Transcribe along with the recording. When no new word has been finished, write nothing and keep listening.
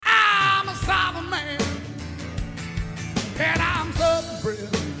and I'm so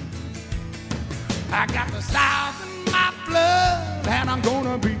thrilled. I got the South in my blood, and I'm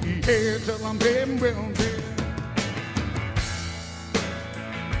gonna be here till I'm dead and well dead.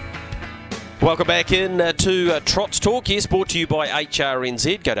 Welcome back in to Trots Talk. Yes, brought to you by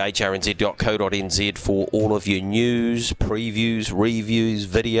HRNZ. Go to hrnz.co.nz for all of your news, previews, reviews,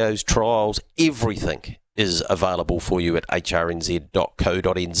 videos, trials. Everything is available for you at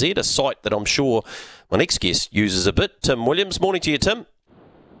hrnz.co.nz, a site that I'm sure my next guest uses a bit. Tim Williams, morning to you, Tim.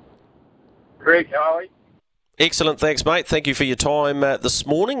 Greg, how are we? Excellent, thanks, mate. Thank you for your time this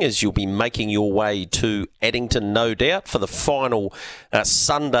morning as you'll be making your way to Addington, no doubt, for the final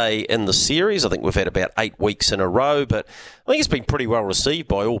Sunday in the series. I think we've had about 8 weeks in a row, but I think it's been pretty well received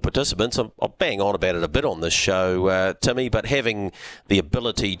by all participants. I'll bang on about it a bit on this show, Timmy, but having the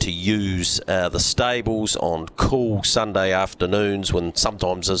ability to use the stables on cool Sunday afternoons when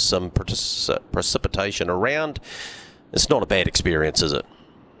sometimes there's some precipitation around, it's not a bad experience, is it?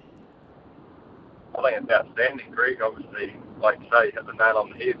 I think it's outstanding, Greg. Obviously, like you say, you hit the nail on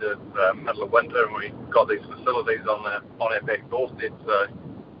the head. It's middle of winter and we've got these facilities on our back doorstep, so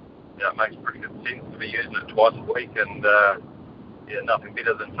it makes pretty good sense to be using it twice a week, and nothing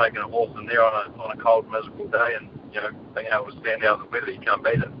better than taking a horse in there on a cold, miserable day and being able to stand out in the weather. You can't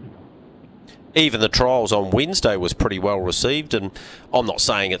beat it. Even the trials on Wednesday was pretty well received, and I'm not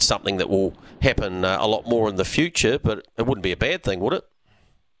saying it's something that will happen a lot more in the future, but it wouldn't be a bad thing, would it?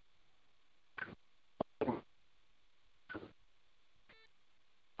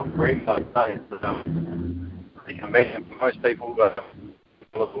 Greg, like I say, you can imagine for most people, the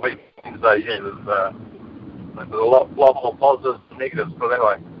week Wednesday, there's a lot more positives than negatives, put it that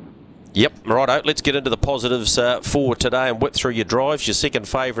way. Yep, righto. Let's get into the positives for today and whip through your drives. Your second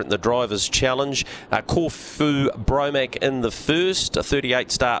favourite in the Drivers' Challenge, Corfu Bromac in the first, a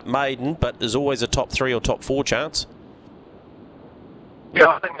 38 start maiden, but is always a top 3 or top 4 chance. Yeah,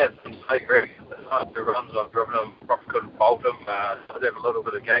 I think that's a mistake, Greg. The last 2 runs I've driven him, probably couldn't fault him. I did have a little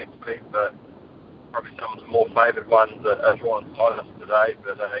bit of game speed, but probably some of the more favoured ones are drawn silence today.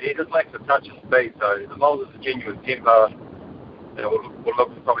 But he just lacks a touch of speed, so as long as it's a genuine tempo, we'll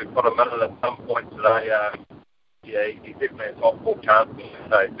look to probably put him in it at some point today. He's definitely a top 4 chance.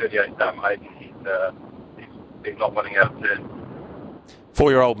 So 38 start maiden, he's not winning out of turn.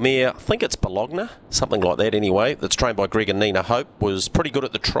 4-year-old mare, I think it's Bologna, something like that anyway, that's trained by Greg and Nina Hope, was pretty good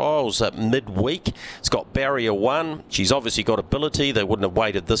at the trials midweek. It's got barrier 1. She's obviously got ability. They wouldn't have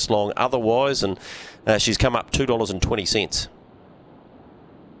waited this long otherwise, and she's come up $2.20.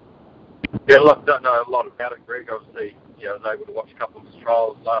 Yeah, look, don't know a lot about it, Greg. Obviously, I was able to watch a couple of his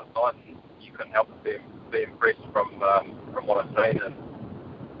trials last night, and you couldn't help but be impressed from what I've seen. And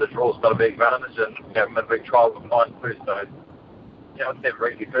the draw's got a big advantage, and midweek trial was nice too, so it's never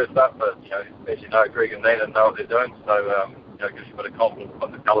easy first up, but as you know, Greg and Nina know what they're doing, so it gives you a bit of confidence,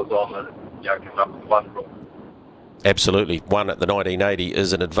 put the colours on, and coming up with one rule. Absolutely. 1 at the 1980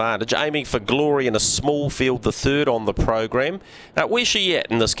 is an advantage. Aiming for glory in a small field, the 3rd on the program. Where's she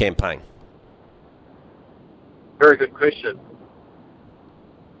at in this campaign? Very good question.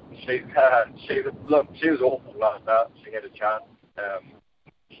 She was awful last start. She had a chance.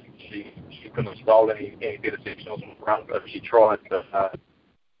 She couldn't have stalled any better sectionals in front, but she tried. But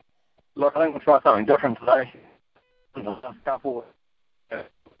look, I think we'll try something different today. The last couple, and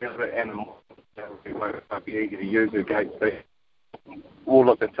it won't be easy to use her gate speed. We'll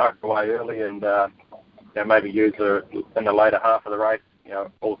look to tuck away early and maybe use her in the later half of the race.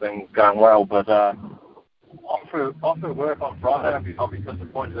 All things going well, but off her work on Friday. I'll be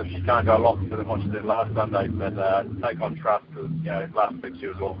disappointed if she can't go a lot further than what she did last Sunday, but take on trust because last week she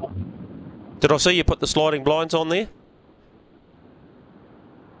was awful. Did I see you put the sliding blinds on there?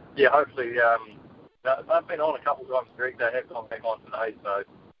 Yeah, hopefully. They've been on a couple of times, Greg. They have gone back on today, so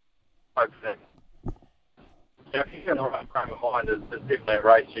hopefully. If she's in the right frame of mind, it's definitely a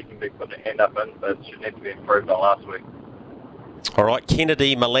race she can be putting her hand up in, but she needs to be improved on last week. All right,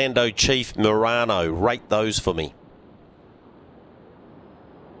 Kennedy, Milando, Chief, Murano. Rate those for me.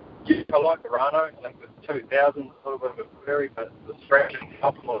 Yeah, I like Murano. I think the 2000 is a little bit of a query, but the stretch and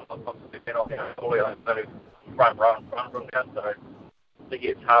optimal obviously been on Julio, so front run now, so I think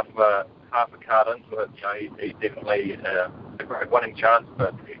it's half a card into it. He's definitely a great winning chance,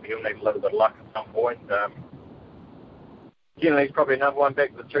 but he'll need a little bit of luck at some point. He's probably number one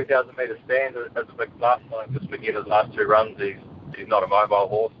back to the 2,000 metre stand as a big plus. I think just forget his last 2 runs. He's not a mobile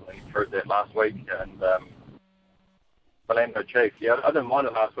horse. He proved that last week. And Milando Chief, I didn't mind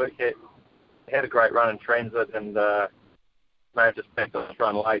it last week. He had a great run in transit and may have just backed us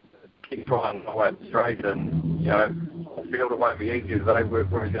run late. Keep trying away at the straight, and I feel it won't be easy today. Where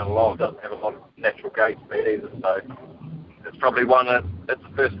he's going to low, doesn't have a lot of natural gate speed either. So it's probably one that it's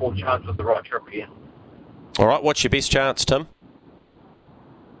the first full chance of the right trip again. All right, what's your best chance, Tim?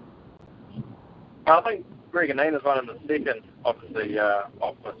 I think Greganina's one in the second, obviously,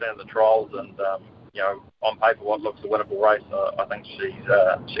 off the sound of the trials, and on paper, what looks a winnable race. I think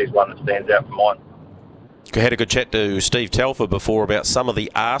she's one that stands out for mine. I had a good chat to Steve Telfer before about some of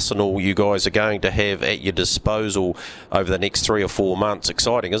the arsenal you guys are going to have at your disposal over the next 3 or 4 months.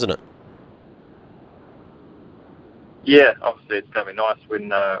 Exciting, isn't it? Yeah, obviously it's going to be nice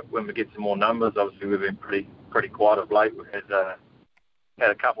when we get some more numbers. Obviously we've been pretty quiet of late. We've had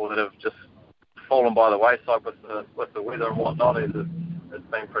a couple that have just fallen by the wayside with the weather and whatnot. It's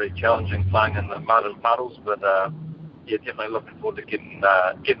been pretty challenging playing in the mud and puddles, but definitely looking forward to getting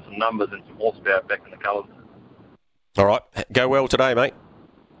some numbers and some horsepower back in the colours. All right, go well today, mate.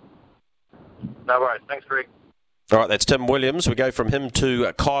 No worries. Thanks, Greg. All right, that's Tim Williams. We go from him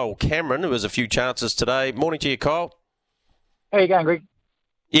to Kyle Cameron, who has a few chances today. Morning to you, Kyle. How you going, Greg?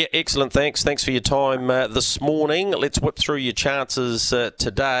 Yeah, excellent, thanks. Thanks for your time this morning. Let's whip through your chances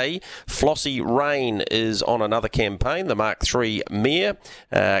today. Flossie Rain is on another campaign, the Mark III mare.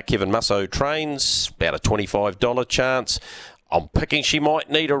 Kevin Musso trains, about a $25 chance. I'm picking she might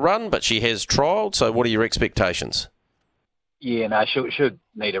need a run, but she has trialled, so what are your expectations? Yeah, no, she should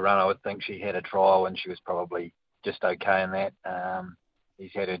need a run. I would think she had a trial and she was probably just okay in that. He's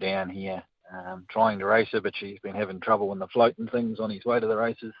had her down here trying to race her, but she's been having trouble in the float and things on his way to the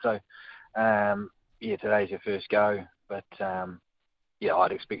races. So, today's her first go. But,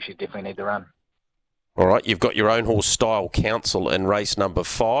 I'd expect she'd definitely need the run. All right, you've got your own horse, Style Council, in race number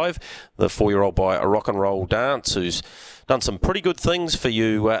 5, the 4-year-old by a Rock and Roll Dance, who's done some pretty good things for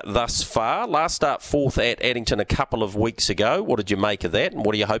you thus far. Last start 4th at Addington a couple of weeks ago. What did you make of that, and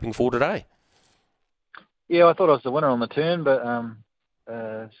what are you hoping for today? Yeah, I thought I was the winner on the turn, but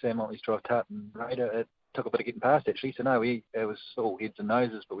Sam Motley's drive Tartan Raider, it took a bit of getting past actually. So no, it was all heads and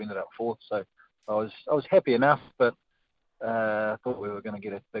noses, but we ended up 4th. So I was happy enough, but I thought we were going to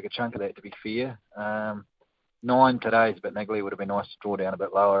get a bigger chunk of that, to be fair. 9 today's a bit niggly. Would have been nice to draw down a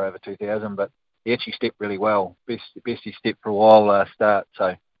bit lower over 2,000, but he actually stepped really well. Best he stepped for a while last start.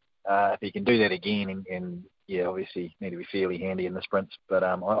 So if he can do that again, and obviously need to be fairly handy in the sprints. But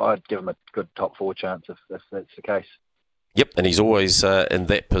I'd give him a good top 4 chance if that's the case. Yep, and he's always in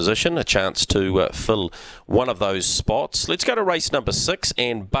that position, a chance to fill one of those spots. Let's go to race number 6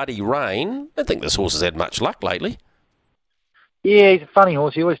 and Buddy Rain. I don't think this horse has had much luck lately. Yeah, he's a funny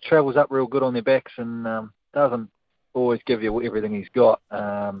horse. He always travels up real good on their backs and doesn't always give you everything he's got.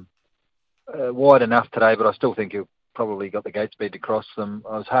 Wide enough today, but I still think he'll probably got the gate speed to cross them.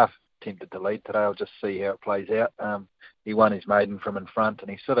 I was half tempted to lead today. I'll just see how it plays out. He won his maiden from in front,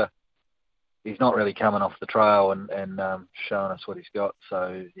 and he's not really coming off the trail and showing us what he's got.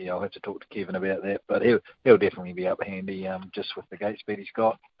 So I'll have to talk to Kevin about that. But he'll definitely be up handy just with the gate speed he's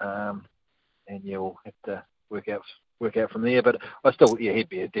got. And we'll have to work out from there. But I still, he'd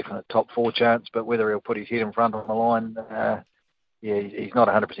be a definite top 4 chance. But whether he'll put his head in front on the line, he's not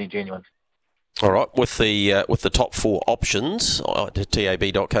 100% genuine. All right, with the top 4 options,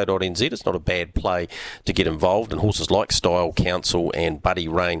 tab.co.nz, it's not a bad play to get involved, and horses like Style Council and Buddy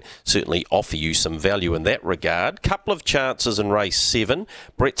Rain certainly offer you some value in that regard. Couple of chances in race 7.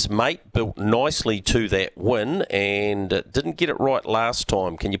 Brett's Mate built nicely to that win and didn't get it right last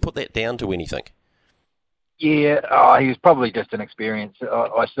time. Can you put that down to anything? Yeah, he was probably just inexperienced.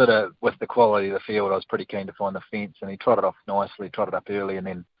 I sort of, with the quality of the field, I was pretty keen to find the fence, and he trotted off nicely, trotted up early, and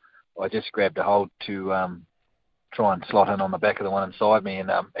then I just grabbed a hold to try and slot in on the back of the one inside me,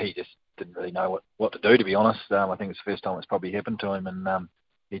 and he just didn't really know what to do, to be honest. I think it's the first time it's probably happened to him, and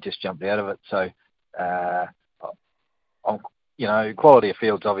he just jumped out of it. So, quality of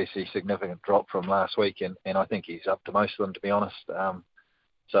field's obviously a significant drop from last week, and I think he's up to most of them, to be honest.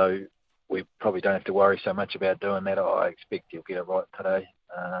 So we probably don't have to worry so much about doing that. I expect he'll get it right today,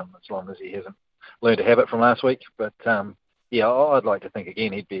 as long as he hasn't learned to have it from last week. But I'd like to think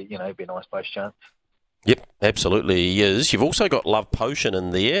again he'd be a nice place chance. Yep, absolutely he is. You've also got Love Potion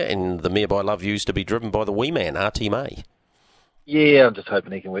in there, and the mare by Love used to be driven by the wee man, RT May. Yeah, I'm just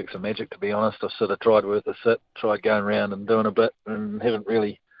hoping he can work some magic, to be honest. I've sort of tried with the sit, tried going around and doing a bit, and haven't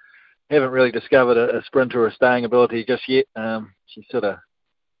really discovered a sprint or a staying ability just yet. I sort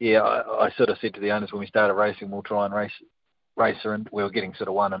of said to the owners when we started racing, we'll try and race her, and we were getting sort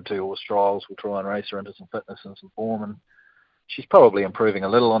of 1 and 2 horse trials. We'll try and race her into some fitness and some form, and she's probably improving a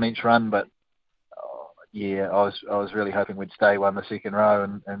little on each run, but I was really hoping we'd stay 1 the second row,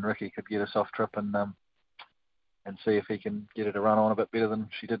 and Ricky could get us off trip and see if he can get her to run on a bit better than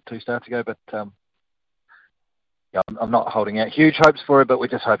she did 2 starts ago. But I'm not holding out huge hopes for her, but we're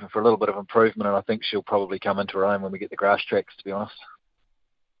just hoping for a little bit of improvement, and I think she'll probably come into her own when we get the grass tracks, to be honest.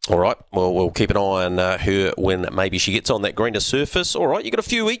 All right, well, we'll keep an eye on her when maybe she gets on that greener surface. All right, you got a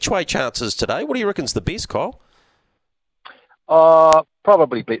few each-way chances today. What do you reckon's the best, Kyle?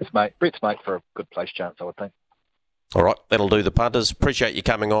 Probably Brett's mate for a good place chance, I would think. All right, that'll do the punters. Appreciate you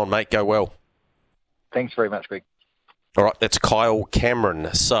coming on, mate. Go well. Thanks very much, Greg. All right, that's Kyle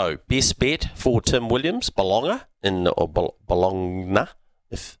Cameron. So, best bet for Tim Williams, Bologna,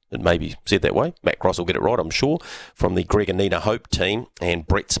 if it may be said that way. Matt Cross will get it right, I'm sure, from the Greg and Nina Hope team, and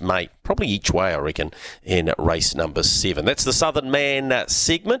Brett's mate, probably each way, I reckon, in race number 7. That's the Southern Man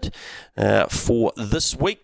segment for this week.